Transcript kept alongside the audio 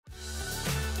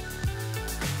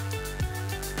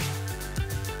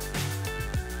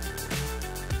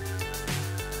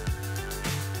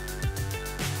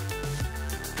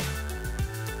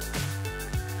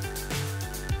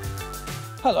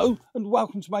Hello and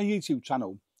welcome to my YouTube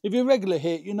channel. If you're regular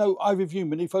here, you know I review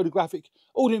many photographic,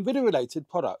 audio and video related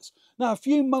products. Now a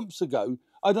few months ago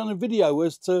I done a video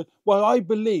as to why I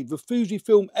believe the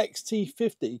Fujifilm X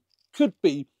T50 could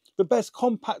be the best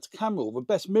compact camera or the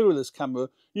best mirrorless camera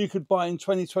you could buy in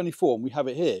 2024, and we have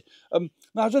it here.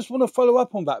 Now I just want to follow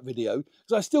up on that video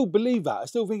because I still believe that. I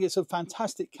still think it's a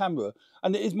fantastic camera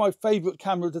and it is my favourite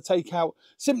camera to take out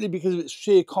simply because of its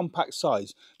sheer compact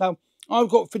size. Now I've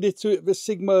got fitted to it the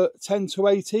Sigma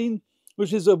 10-18,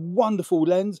 which is a wonderful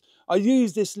lens. I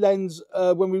used this lens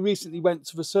when we recently went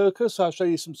to the circus, so I'll show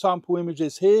you some sample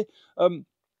images here.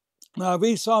 Now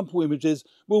these sample images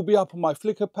will be up on my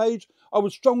Flickr page. I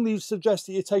would strongly suggest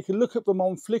that you take a look at them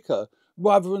on Flickr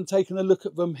rather than taking a look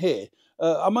at them here.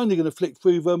 I'm only going to flick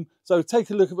through them, so take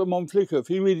a look at them on Flickr if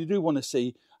you really do want to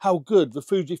see how good the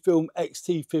Fujifilm X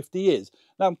T50 is.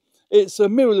 Now, it's a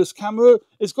mirrorless camera.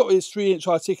 It's got its 3-inch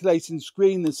articulating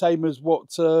screen, the same as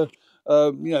what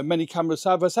many cameras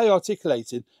have. I say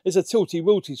articulated, it's a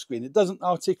tilty-wilty screen. It doesn't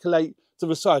articulate to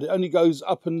the side. It only goes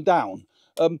up and down.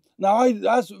 Now,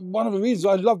 that's one of the reasons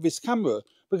I love this camera,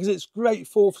 because it's great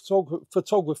for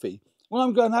photography. When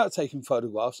I'm going out taking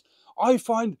photographs, I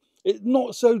find it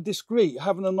not so discreet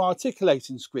having an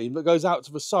articulating screen that goes out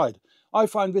to the side. I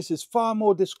find this is far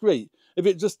more discreet if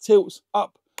it just tilts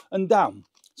up and down.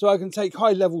 So I can take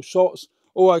high level shots,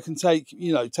 or I can take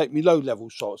me low level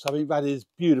shots. I think that is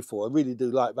beautiful. I really do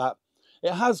like that.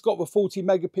 It has got the 40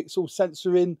 megapixel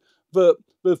sensor in that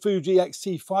the Fuji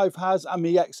X-T5 has, and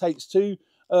the X-H2.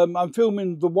 I'm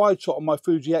filming the wide shot on my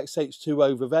Fuji X-H2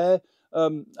 over there.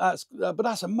 But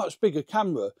that's a much bigger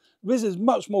camera. This is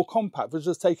much more compact. It's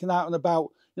just taken out and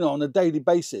about, on a daily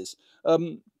basis.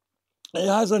 It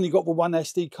has only got the one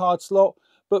SD card slot,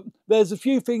 but there's a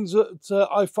few things that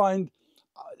I find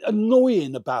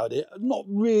annoying about it. Not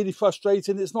really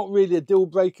frustrating, it's not really a deal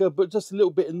breaker, but just a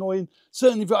little bit annoying.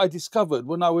 Certainly that I discovered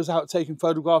when I was out taking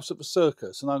photographs at the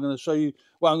circus, and I'm going to show you,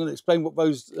 well, I'm going to explain what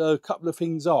those couple of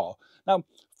things are. Now,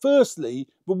 firstly,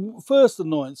 the first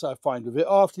annoyance I find with it,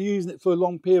 after using it for a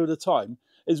long period of time,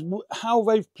 is how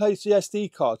they've placed the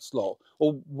SD card slot,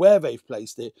 or where they've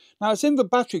placed it. Now, it's in the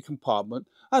battery compartment.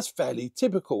 That's fairly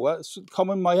typical. That's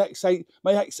common. My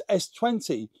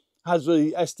XS20 has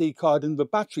the SD card in the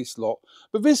battery slot,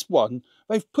 but this one,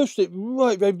 they've pushed it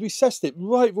right, they've recessed it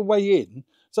right the way in,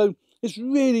 so it's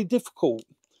really difficult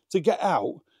to get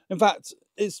out. In fact,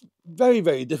 it's very,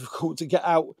 very difficult to get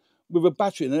out with a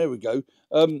battery. And there we go,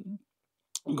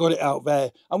 got it out there.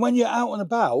 And when you're out and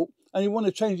about and you want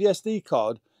to change the SD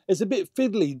card, it's a bit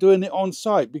fiddly doing it on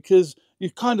site, because you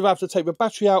kind of have to take the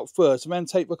battery out first and then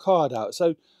take the card out.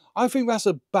 So I think that's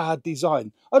a bad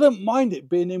design. I don't mind it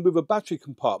being in with a battery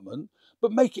compartment,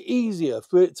 but make it easier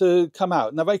for it to come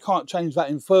out. Now, they can't change that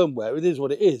in firmware. It is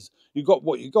what it is. You got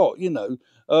what you got,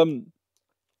 So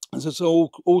it's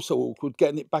also awkward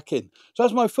getting it back in. So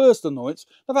that's my first annoyance.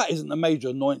 Now, that isn't a major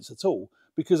annoyance at all,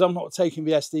 because I'm not taking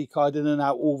the SD card in and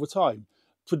out all the time.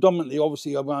 Predominantly,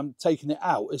 obviously, when I'm taking it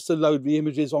out, is to load the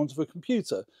images onto the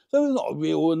computer. So it's not a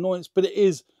real annoyance, but it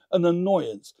is an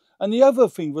annoyance. And the other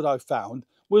thing that I found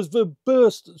was the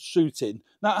burst shooting.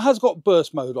 Now, it has got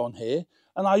burst mode on here,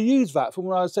 and I used that from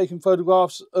when I was taking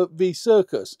photographs at the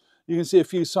circus. You can see a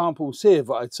few samples here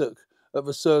that I took at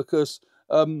the circus.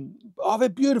 They're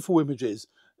beautiful images.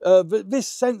 This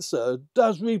sensor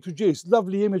does reproduce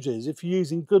lovely images if you're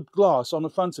using good glass on the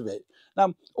front of it.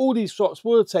 Now, all these shots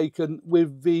were taken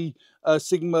with the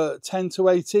Sigma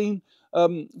 10-18,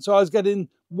 so I was getting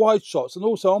wide shots, and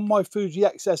also on my Fuji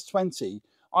XS20,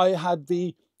 I had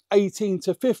the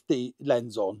 18-50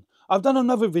 lens on. I've done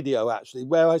another video actually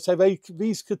where I say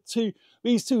these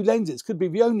two lenses could be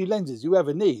the only lenses you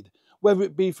ever need, whether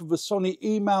it be for the Sony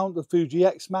E mount, the Fuji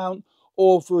X mount,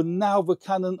 or for now the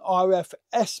Canon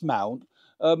RFS mount.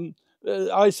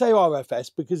 I say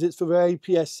RFS because it's for the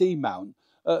aps-c mount.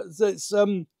 So it's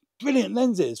brilliant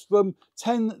lenses from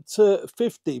 10 to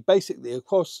 50 basically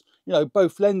across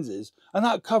both lenses, and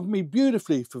that covered me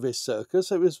beautifully for this circus.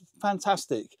 So it was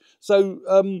fantastic. So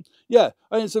yeah,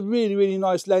 and it's a really, really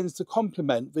nice lens to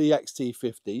complement the X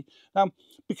T50. Now,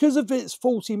 because of its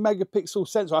 40 megapixel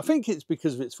sensor, I think it's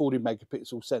because of its 40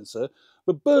 megapixel sensor,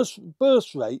 the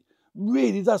burst rate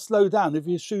really does slow down if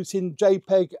you're shooting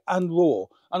JPEG and RAW,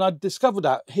 and I discovered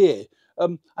that here.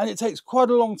 And it takes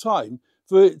quite a long time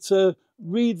for it to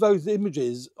read those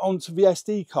images onto the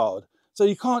SD card, so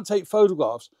you can't take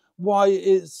photographs while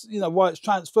it's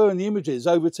transferring the images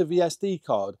over to the SD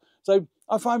card. So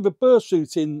I find the burst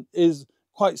shooting is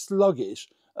quite sluggish,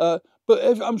 but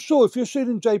I'm sure if you're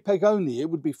shooting JPEG only, it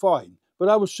would be fine. But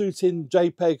I was shooting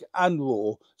JPEG and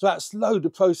RAW, so that slowed the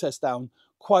process down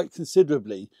quite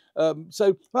considerably.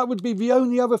 So that would be the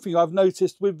only other thing I've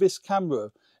noticed with this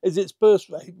camera, is its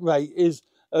burst rate is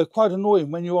quite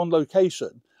annoying when you're on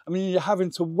location. I mean, you're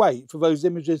having to wait for those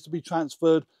images to be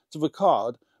transferred to the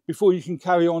card before you can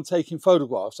carry on taking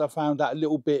photographs. I found that a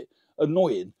little bit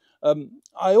annoying.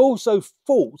 I also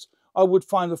thought I would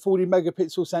find the 40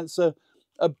 megapixel sensor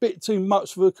a bit too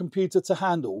much for a computer to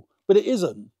handle, but it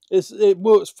isn't. It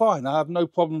works fine. I have no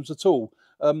problems at all.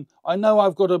 I know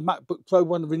I've got a MacBook Pro,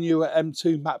 one of the newer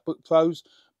M2 MacBook Pros,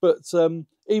 but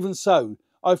even so,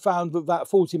 I found that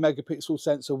 40 megapixel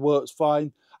sensor works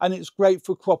fine, and it's great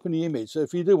for cropping the image. So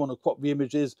if you do want to crop the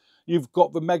images, you've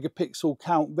got the megapixel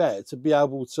count there to be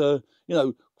able to, you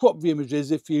know, crop the images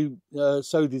if you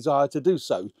so desire to do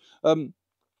so.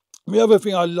 The other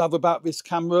thing I love about this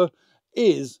camera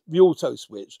is the auto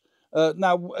switch.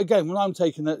 Now, again, when I'm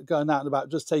going out and about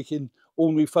just taking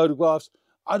ordinary photographs,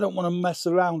 I don't want to mess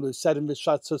around with setting the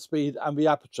shutter speed and the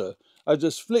aperture. I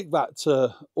just flick that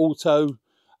to auto,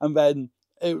 and then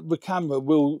the camera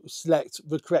will select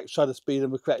the correct shutter speed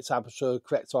and the correct aperture,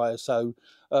 correct ISO.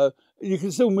 You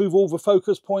can still move all the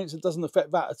focus points. It doesn't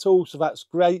affect that at all, so that's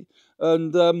great.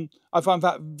 And I find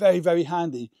that very, very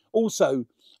handy. Also,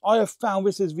 I have found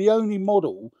this is the only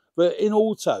model that in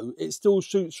auto, it still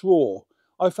shoots RAW.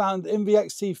 I found in the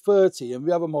X-T50 and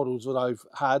the other models that I've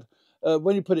had,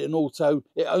 when you put it in auto,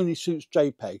 it only shoots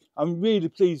JPEG. I'm really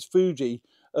pleased Fuji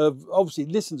obviously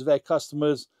listened to their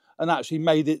customers and actually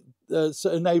made it,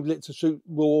 enable it to shoot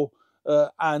RAW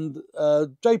and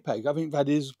JPEG. I think that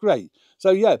is great. So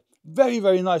yeah, very,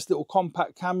 very nice little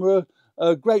compact camera,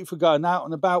 great for going out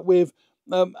and about with.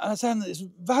 And its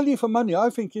value for money,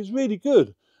 I think, is really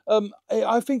good.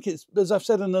 I think it's, as I've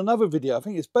said in another video, I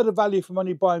think it's better value for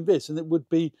money buying this than it would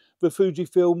be the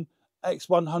Fujifilm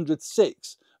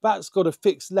X100VI. That's got a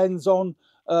fixed lens on.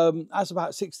 That's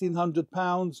about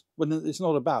 £1,600. When it's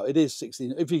not about, it is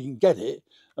 16. If you can get it,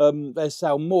 they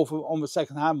sell more on the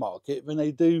second-hand market than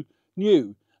they do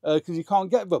new, because you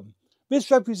can't get them. This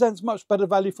represents much better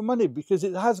value for money because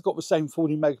it has got the same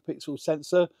 40 megapixel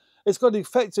sensor. It's got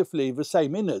effectively the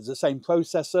same innards, the same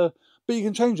processor, but you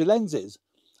can change the lenses.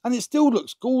 And it still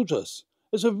looks gorgeous.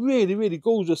 It's a really, really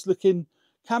gorgeous looking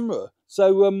camera.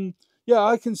 So yeah,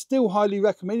 I can still highly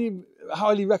recommend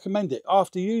it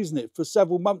after using it for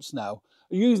several months now,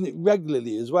 using it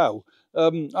regularly as well.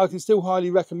 I can still highly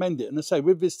recommend it. And I say,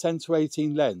 with this 10 to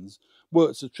 18 lens,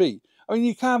 works a treat. I mean,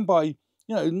 you can buy,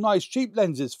 you know, nice cheap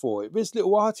lenses for it. This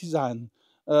little artisan,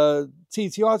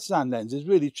 TT artisan lens is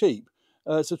really cheap.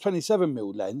 It's a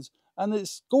 27mm lens. And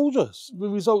it's gorgeous. The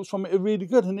results from it are really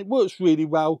good, and it works really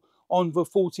well on the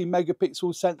 40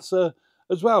 megapixel sensor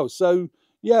as well. So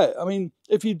yeah, I mean,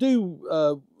 if you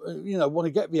do you know, want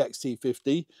to get the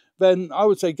X-T50, then I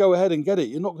would say go ahead and get it.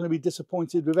 You're not going to be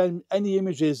disappointed with any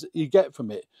images you get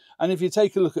from it. And if you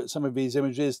take a look at some of these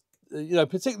images, you know,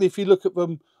 particularly if you look at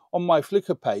them on my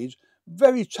Flickr page,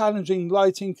 very challenging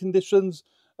lighting conditions,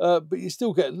 but you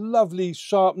still get lovely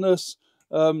sharpness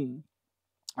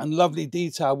and lovely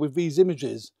detail with these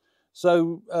images.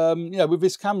 So you know, with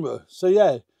this camera. So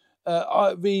yeah,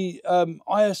 the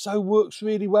ISO works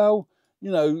really well. You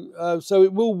know, so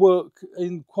it will work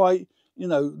in quite, you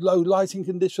know, low lighting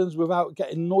conditions without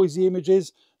getting noisy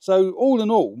images. So all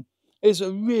in all, it's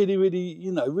a really, really,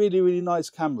 you know, really, really nice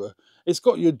camera. It's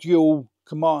got your dual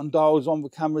command dials on the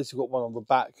cameras. You've got one on the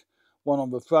back, one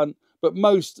on the front. But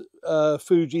most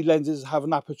Fuji lenses have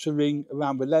an aperture ring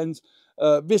around the lens.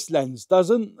 This lens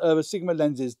doesn't. The Sigma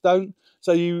lenses don't.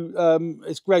 So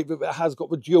it's great that it has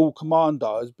got the dual command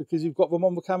dials because you've got them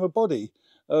on the camera body.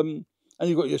 And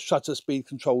you've got your shutter speed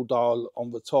control dial on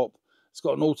the top. It's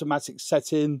got an automatic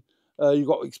setting. You've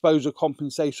got exposure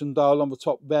compensation dial on the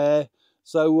top there.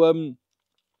 So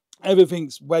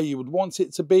everything's where you would want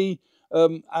it to be.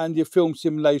 And your film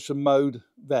simulation mode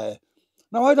there.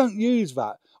 Now, I don't use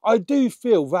that. I do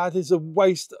feel that is a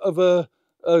waste of a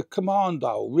command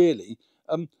dial, really.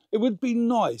 It would be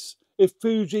nice if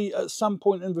Fuji at some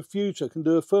point in the future can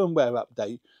do a firmware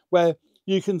update where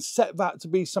you can set that to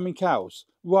be something else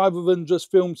rather than just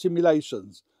film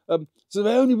simulations. So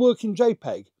they only work in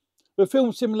JPEG. The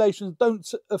film simulations don't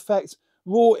affect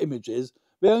RAW images,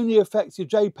 they only affect your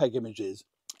JPEG images.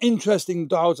 Interesting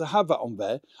dial to have that on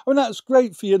there. I mean, that's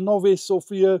great for your novice or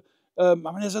for your... I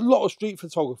mean, there's a lot of street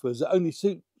photographers that only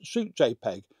shoot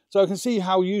JPEG. So I can see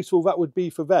how useful that would be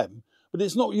for them. But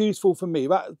it's not useful for me.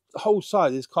 That whole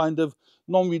side is kind of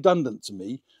non-redundant to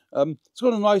me. It's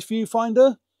got a nice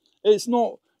viewfinder. It's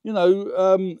not, you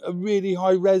know, a really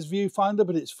high-res viewfinder,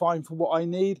 but it's fine for what I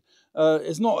need.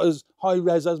 It's not as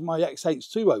high-res as my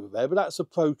X-H2 over there, but that's a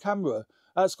pro camera.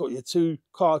 That's got your 2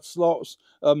 card slots.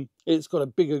 It's got a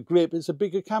bigger grip. It's a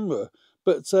bigger camera.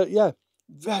 But yeah,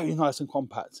 very nice and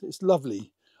compact. It's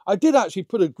lovely. I did actually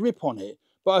put a grip on it,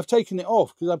 but I've taken it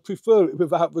off because I prefer it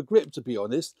without the grip, to be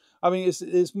honest. I mean,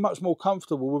 it's much more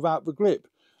comfortable without the grip.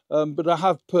 But I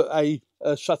have put a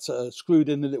shutter, screwed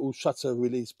in the little shutter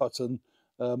release button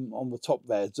on the top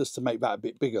there, just to make that a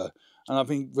bit bigger. And I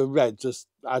think the red just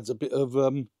adds a bit of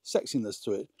sexiness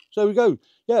to it. So there we go.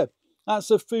 Yeah,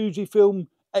 that's a Fujifilm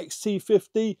X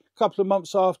T50, a couple of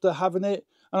months after having it.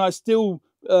 And I still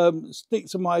stick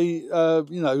to my,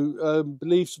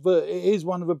 beliefs that it is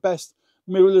one of the best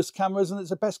mirrorless cameras, and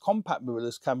it's the best compact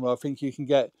mirrorless camera I think you can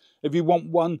get if you want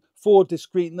one for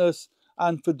discreetness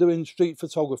and for doing street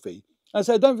photography. And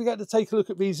so don't forget to take a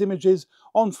look at these images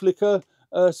on Flickr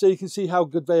so you can see how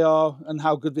good they are and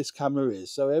how good this camera is.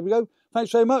 So there we go.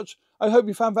 Thanks very much. I hope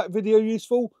you found that video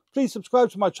useful. Please subscribe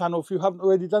to my channel if you haven't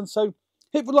already done so.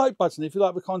 Hit the like button if you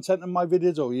like the content of my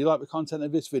videos or you like the content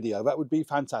of this video. That would be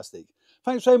fantastic.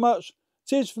 Thanks very much.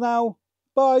 Cheers for now.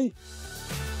 Bye.